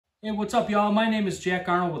Hey, what's up, y'all? My name is Jack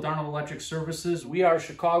Arnold with Arnold Electrical Services. We are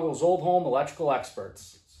Chicago's old home electrical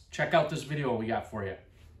experts. Check out this video we got for you.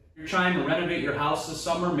 You're trying to renovate your house this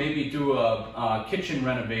summer, maybe do a kitchen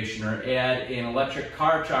renovation or add an electric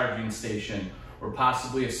car charging station or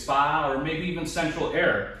possibly a spa or maybe even central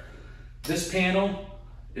air. This panel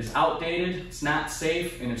is outdated, it's not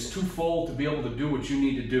safe, and it's too full to be able to do what you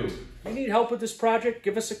need to do. If you need help with this project,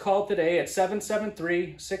 give us a call today at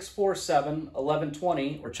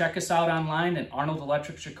 773-647-1120 or check us out online at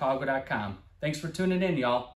arnoldelectricchicago.com. Thanks for tuning in, y'all.